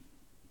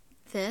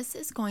This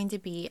is going to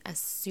be a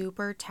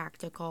super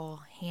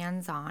tactical,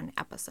 hands-on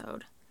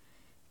episode.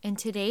 In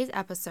today's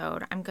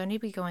episode, I'm going to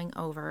be going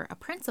over a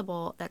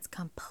principle that's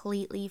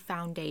completely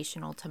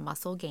foundational to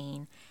muscle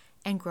gain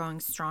and growing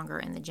stronger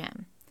in the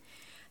gym.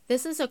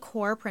 This is a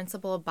core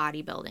principle of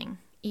bodybuilding.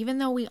 Even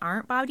though we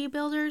aren't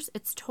bodybuilders,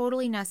 it's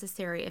totally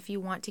necessary if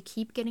you want to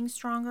keep getting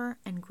stronger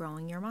and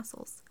growing your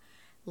muscles.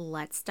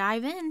 Let's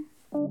dive in.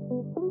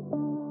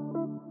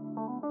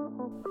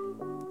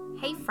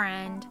 Hey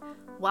friend,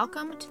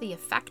 welcome to the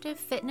Effective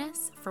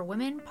Fitness for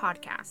Women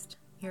podcast,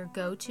 your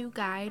go-to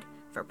guide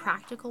for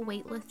practical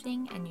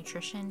weightlifting and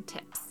nutrition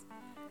tips.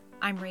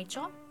 I'm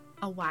Rachel,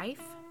 a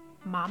wife,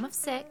 mom of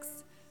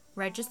 6,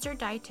 registered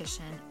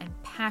dietitian, and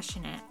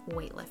passionate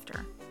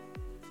weightlifter.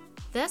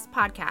 This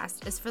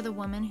podcast is for the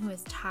woman who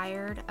is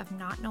tired of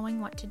not knowing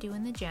what to do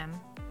in the gym,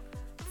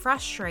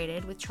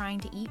 frustrated with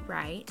trying to eat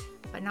right,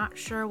 but not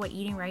sure what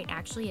eating right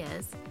actually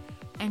is,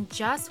 and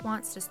just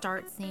wants to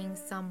start seeing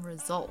some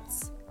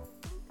results.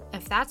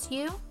 If that's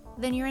you,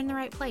 then you're in the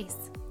right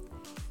place.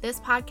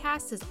 This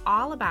podcast is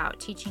all about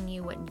teaching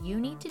you what you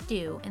need to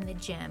do in the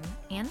gym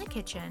and the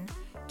kitchen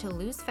to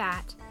lose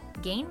fat,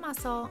 gain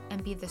muscle,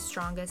 and be the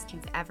strongest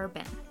you've ever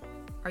been.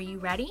 Are you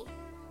ready?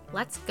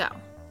 Let's go.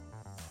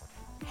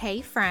 Hey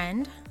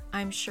friend,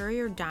 I'm sure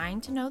you're dying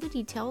to know the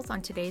details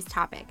on today's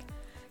topic.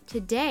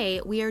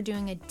 Today, we are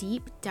doing a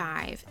deep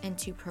dive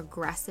into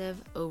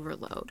progressive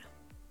overload.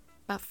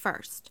 But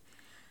first,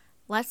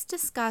 let's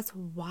discuss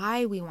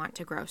why we want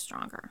to grow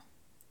stronger.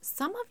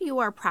 Some of you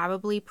are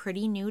probably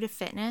pretty new to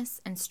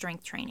fitness and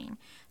strength training,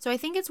 so I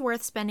think it's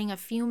worth spending a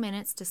few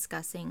minutes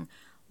discussing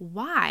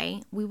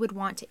why we would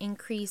want to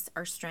increase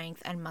our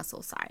strength and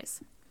muscle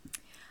size.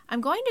 I'm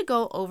going to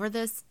go over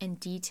this in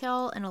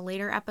detail in a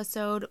later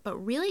episode, but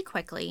really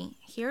quickly,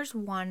 here's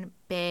one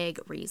big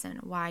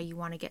reason why you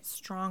want to get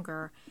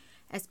stronger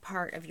as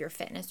part of your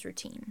fitness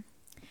routine.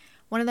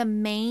 One of the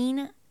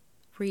main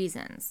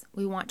reasons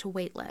we want to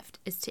weightlift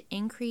is to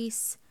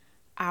increase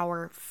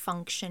our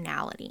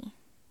functionality.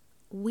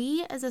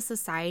 We as a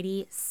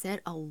society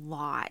sit a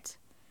lot.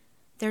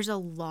 There's a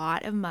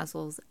lot of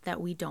muscles that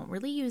we don't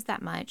really use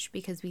that much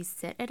because we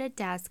sit at a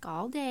desk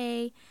all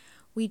day.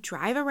 We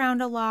drive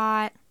around a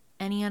lot.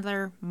 Any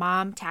other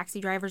mom taxi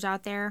drivers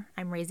out there?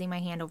 I'm raising my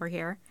hand over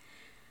here.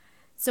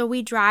 So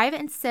we drive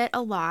and sit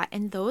a lot,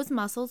 and those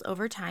muscles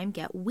over time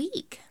get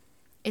weak.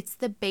 It's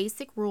the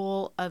basic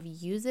rule of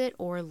use it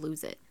or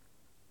lose it.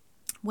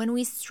 When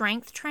we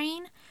strength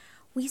train,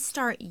 we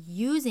start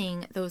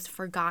using those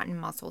forgotten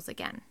muscles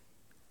again.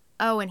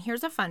 Oh, and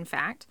here's a fun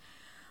fact.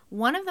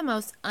 One of the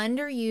most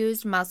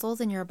underused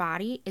muscles in your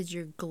body is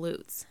your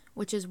glutes,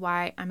 which is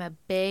why I'm a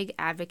big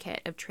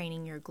advocate of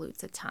training your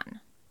glutes a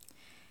ton.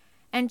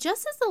 And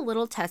just as a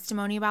little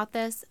testimony about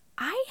this,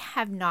 I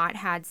have not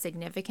had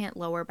significant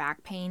lower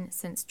back pain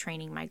since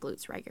training my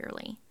glutes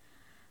regularly.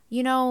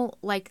 You know,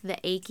 like the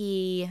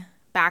achy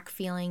back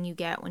feeling you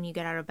get when you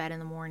get out of bed in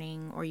the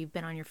morning, or you've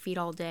been on your feet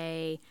all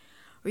day,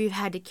 or you've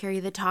had to carry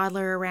the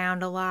toddler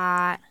around a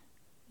lot.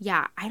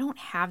 Yeah, I don't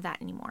have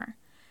that anymore.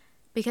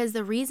 Because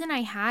the reason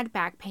I had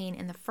back pain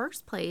in the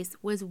first place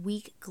was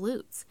weak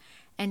glutes.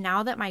 And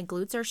now that my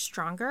glutes are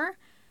stronger,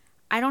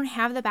 I don't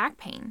have the back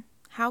pain.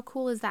 How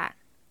cool is that?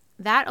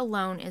 That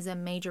alone is a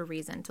major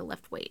reason to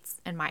lift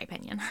weights, in my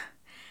opinion.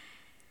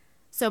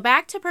 So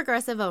back to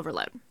progressive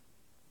overload.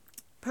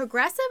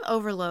 Progressive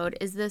overload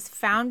is this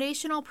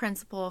foundational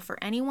principle for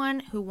anyone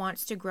who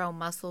wants to grow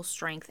muscle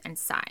strength and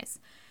size.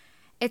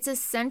 It's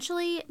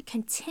essentially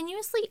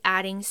continuously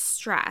adding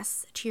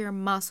stress to your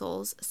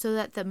muscles so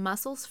that the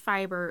muscle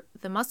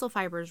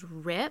fibers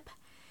rip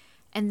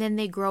and then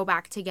they grow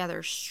back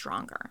together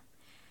stronger.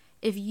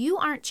 If you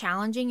aren't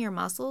challenging your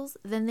muscles,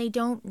 then they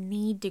don't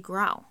need to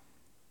grow.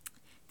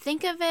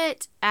 Think of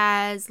it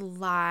as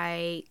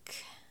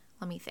like,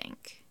 let me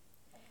think.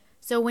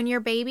 So when your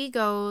baby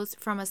goes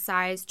from a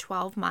size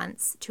 12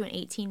 months to an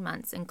 18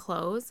 months in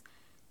clothes,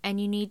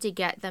 and you need to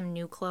get them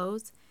new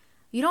clothes,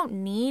 you don't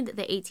need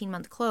the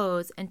 18-month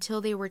clothes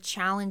until they were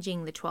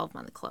challenging the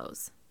 12-month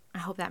clothes. I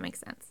hope that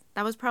makes sense.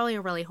 That was probably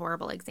a really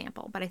horrible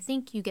example, but I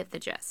think you get the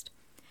gist.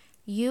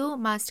 You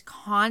must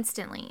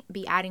constantly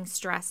be adding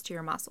stress to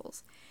your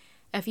muscles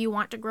if you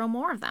want to grow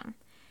more of them.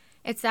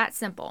 It's that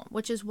simple,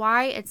 which is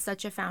why it's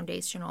such a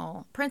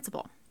foundational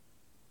principle.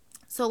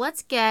 So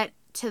let's get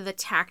to the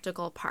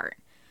tactical part.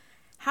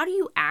 How do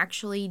you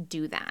actually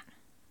do that?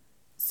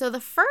 So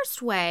the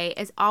first way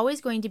is always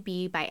going to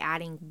be by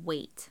adding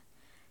weight.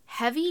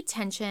 Heavy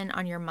tension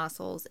on your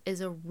muscles is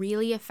a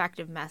really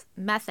effective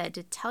method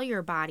to tell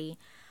your body,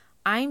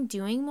 I'm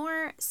doing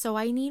more, so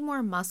I need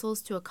more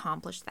muscles to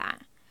accomplish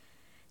that.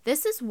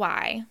 This is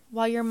why,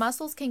 while your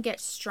muscles can get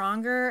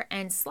stronger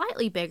and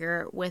slightly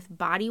bigger with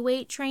body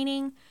weight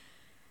training,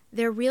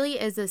 there really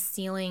is a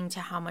ceiling to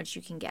how much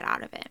you can get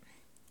out of it.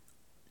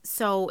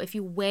 So if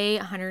you weigh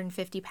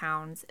 150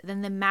 pounds,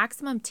 then the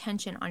maximum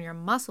tension on your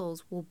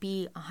muscles will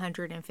be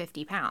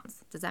 150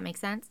 pounds. Does that make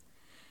sense?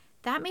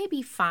 That may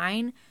be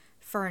fine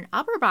for an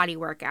upper body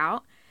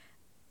workout,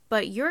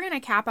 but you're going to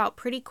cap out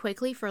pretty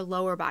quickly for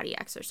lower body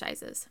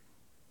exercises.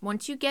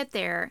 Once you get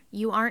there,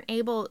 you aren't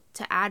able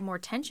to add more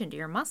tension to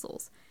your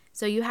muscles.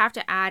 So you have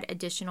to add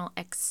additional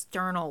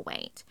external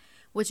weight,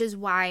 which is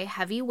why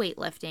heavy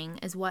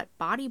weightlifting is what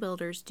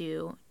bodybuilders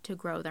do to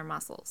grow their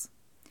muscles.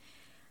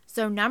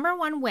 So number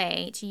one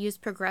way to use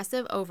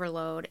progressive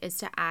overload is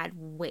to add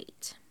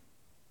weight.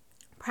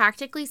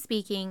 Practically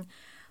speaking,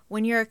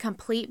 when you're a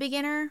complete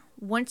beginner,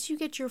 once you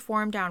get your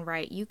form down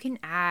right, you can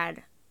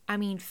add,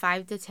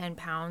 5 to 10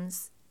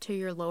 pounds to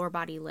your lower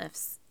body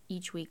lifts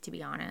each week, to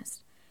be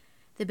honest.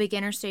 The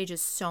beginner stage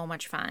is so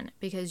much fun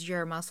because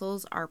your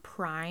muscles are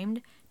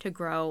primed to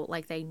grow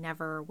like they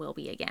never will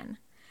be again.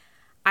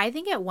 I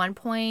think at one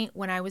point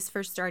when I was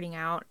first starting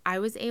out, I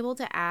was able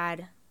to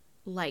add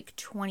like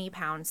 20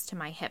 pounds to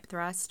my hip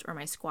thrust or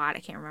my squat, I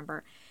can't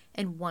remember,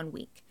 in 1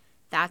 week.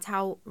 That's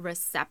how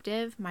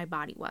receptive my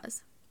body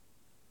was.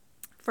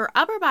 For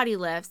upper body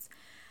lifts,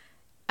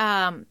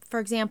 for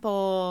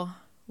example,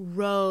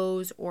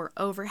 rows or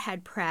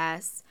overhead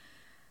press,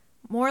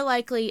 more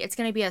likely it's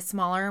going to be a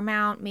smaller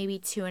amount, maybe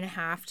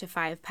 2.5 to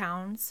 5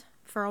 pounds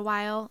for a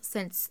while,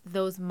 since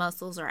those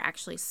muscles are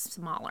actually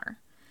smaller.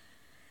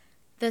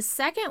 The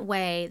second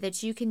way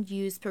that you can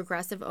use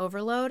progressive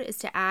overload is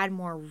to add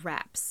more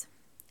reps.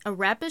 A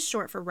rep is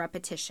short for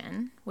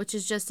repetition, which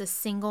is just a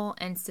single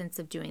instance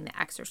of doing the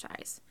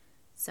exercise.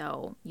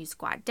 So you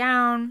squat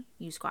down,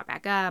 you squat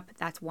back up,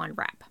 that's 1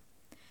 rep.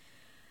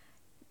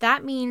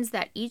 That means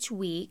that each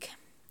week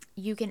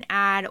you can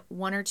add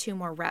 1 or 2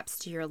 more reps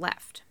to your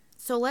lift.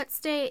 So let's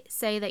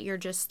say that you're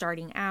just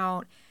starting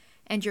out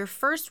and your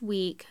first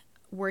week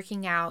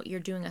working out, you're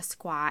doing a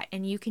squat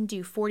and you can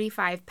do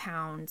 45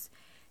 pounds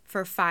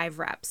for 5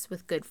 reps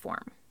with good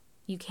form.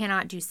 You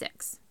cannot do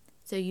 6.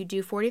 So you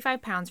do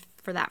 45 pounds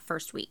for that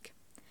first week.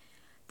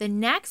 The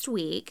next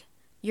week,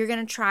 you're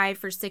going to try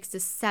for 6 to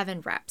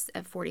 7 reps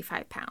at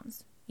 45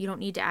 pounds. You don't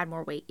need to add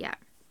more weight yet.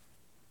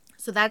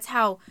 So that's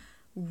how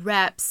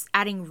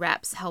adding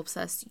reps helps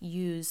us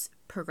use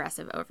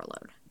progressive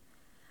overload.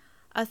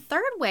 A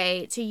third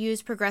way to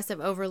use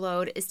progressive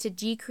overload is to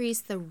decrease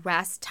the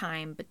rest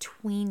time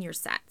between your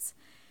sets.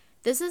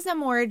 This is a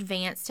more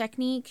advanced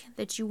technique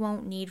that you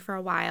won't need for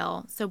a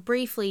while. So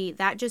briefly,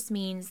 that just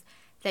means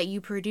that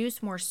you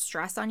produce more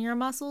stress on your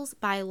muscles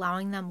by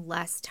allowing them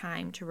less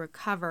time to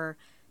recover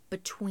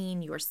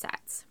between your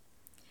sets.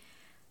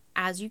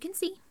 As you can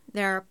see,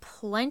 there are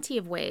plenty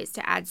of ways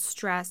to add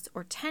stress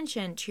or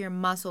tension to your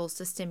muscles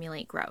to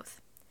stimulate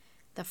growth.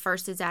 The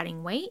first is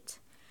adding weight,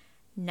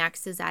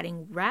 next is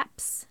adding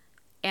reps,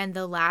 and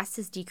the last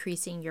is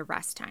decreasing your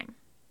rest time.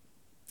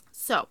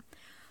 So,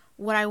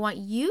 what I want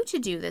you to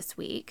do this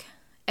week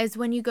is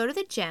when you go to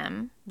the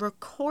gym,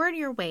 record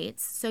your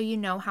weights so you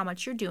know how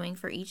much you're doing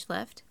for each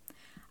lift.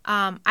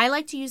 I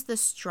like to use the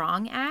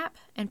Strong app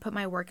and put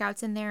my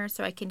workouts in there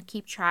so I can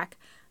keep track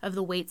of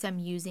the weights I'm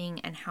using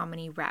and how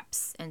many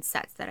reps and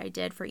sets that I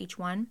did for each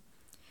one.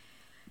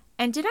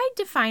 And did I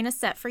define a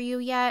set for you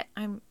yet?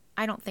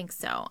 I don't think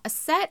so. A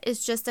set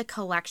is just a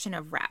collection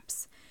of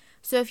reps.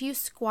 So if you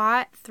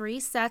squat 3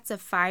 sets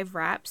of 5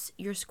 reps,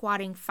 you're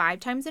squatting 5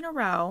 times in a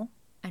row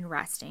and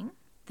resting,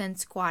 then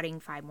squatting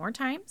 5 more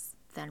times,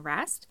 then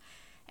rest,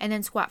 and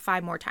then squat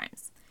 5 more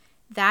times.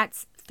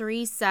 That's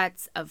 3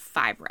 sets of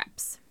 5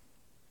 reps.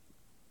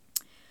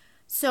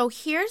 So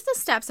here's the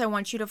steps I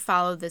want you to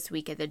follow this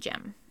week at the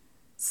gym.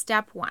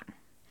 Step 1.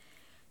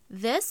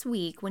 This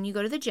week, when you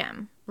go to the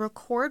gym,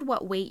 record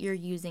what weight you're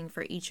using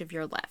for each of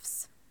your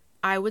lifts.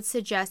 I would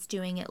suggest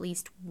doing at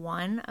least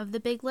one of the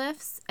big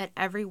lifts at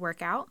every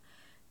workout.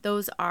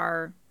 Those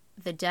are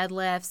the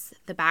deadlifts,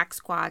 the back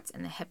squats,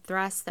 and the hip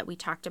thrusts that we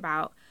talked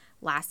about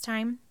last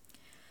time.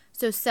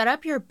 So set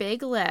up your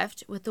big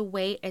lift with the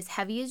weight as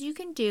heavy as you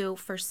can do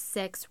for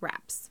 6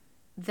 reps.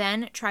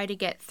 Then try to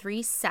get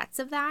 3 sets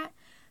of that.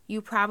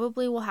 You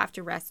probably will have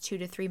to rest 2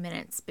 to 3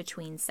 minutes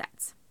between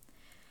sets.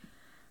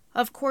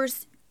 Of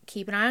course,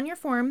 keep an eye on your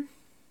form.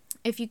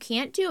 If you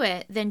can't do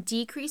it, then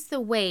decrease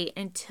the weight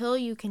until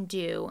you can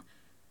do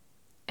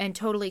and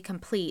totally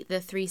complete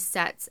the 3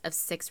 sets of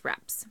 6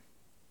 reps.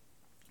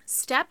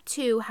 Step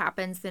 2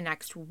 happens the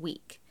next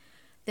week.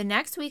 The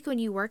next week when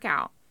you work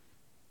out,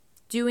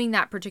 doing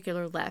that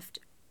particular lift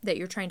that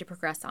you're trying to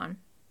progress on,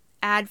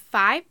 add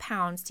 5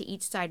 pounds to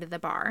each side of the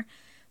bar,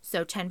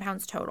 so 10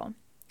 pounds total.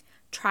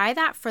 Try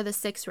that for the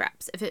 6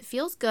 reps. If it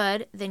feels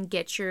good, then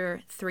get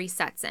your 3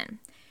 sets in.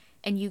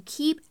 And you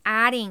keep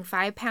adding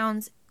 5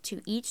 pounds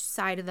to each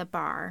side of the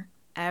bar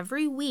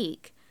every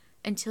week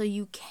until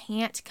you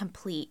can't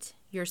complete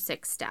your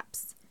 6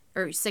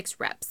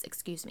 reps.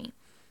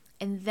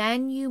 And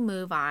then you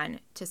move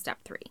on to step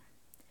 3.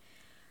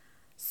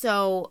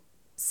 So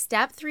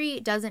step 3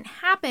 doesn't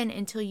happen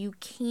until you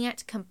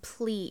can't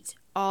complete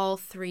all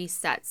 3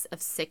 sets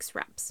of 6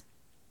 reps.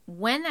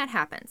 When that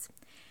happens,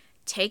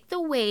 take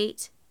the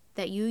weight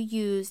that you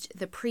used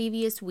the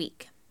previous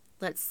week.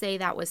 Let's say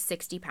that was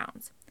 60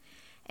 pounds.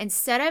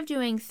 Instead of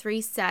doing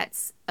 3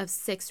 sets of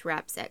 6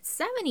 reps at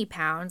 70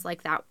 pounds,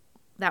 like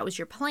that was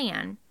your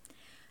plan,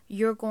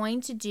 you're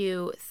going to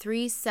do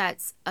 3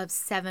 sets of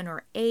 7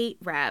 or 8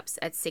 reps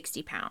at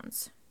 60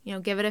 pounds.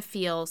 Give it a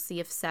feel, see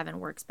if 7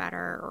 works better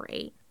or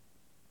 8.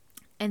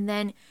 And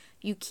then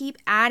you keep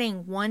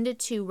adding 1 to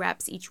 2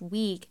 reps each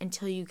week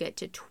until you get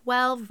to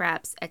 12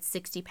 reps at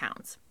 60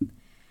 pounds.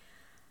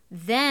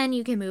 Then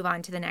you can move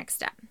on to the next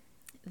step.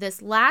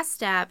 This last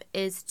step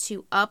is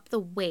to up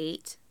the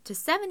weight to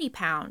 70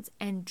 pounds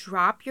and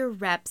drop your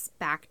reps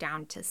back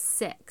down to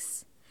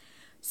 6.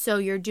 So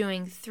you're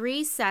doing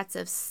 3 sets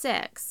of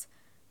 6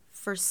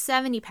 for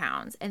 70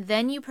 pounds, and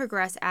then you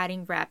progress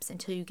adding reps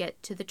until you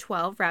get to the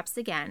 12 reps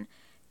again.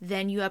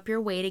 Then you up your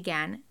weight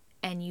again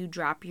and you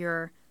drop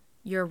your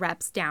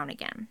reps down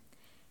again,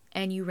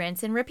 and you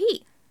rinse and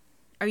repeat.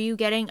 Are you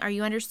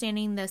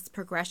understanding this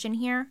progression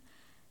here?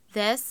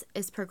 This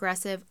is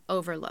progressive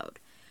overload.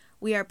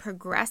 We are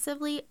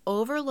progressively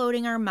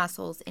overloading our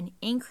muscles in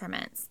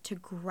increments to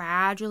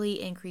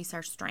gradually increase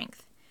our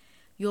strength.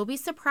 You'll be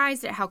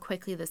surprised at how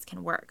quickly this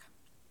can work.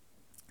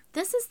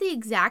 This is the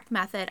exact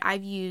method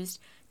I've used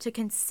to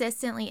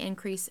consistently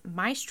increase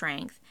my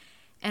strength.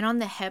 And on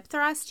the hip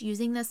thrust,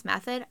 using this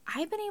method,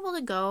 I've been able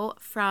to go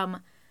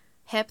from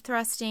hip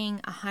thrusting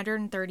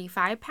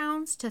 135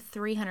 pounds to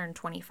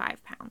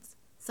 325 pounds.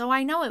 So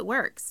I know it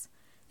works.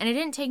 And it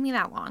didn't take me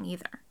that long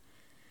either.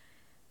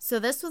 So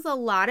this was a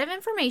lot of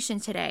information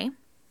today.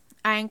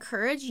 I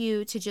encourage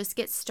you to just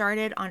get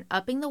started on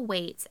upping the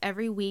weights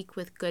every week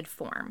with good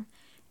form.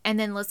 And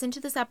then listen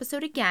to this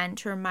episode again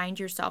to remind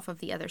yourself of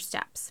the other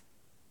steps.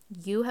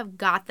 You have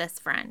got this,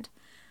 friend.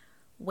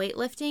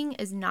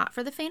 Weightlifting is not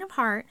for the faint of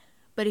heart,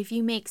 but if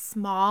you make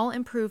small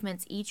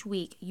improvements each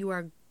week, you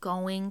are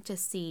going to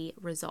see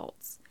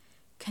results.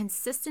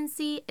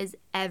 Consistency is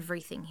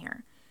everything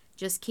here.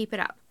 Just keep it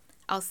up.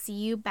 I'll see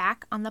you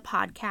back on the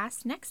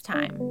podcast next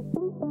time.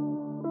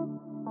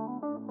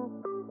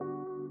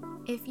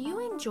 If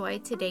you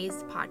enjoyed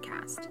today's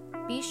podcast,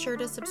 be sure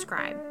to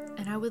subscribe,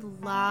 and I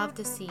would love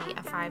to see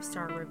a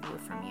 5-star review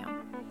from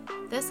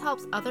you. This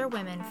helps other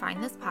women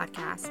find this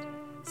podcast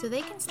so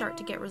they can start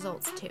to get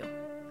results too.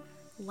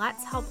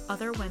 Let's help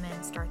other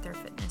women start their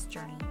fitness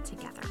journey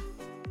together.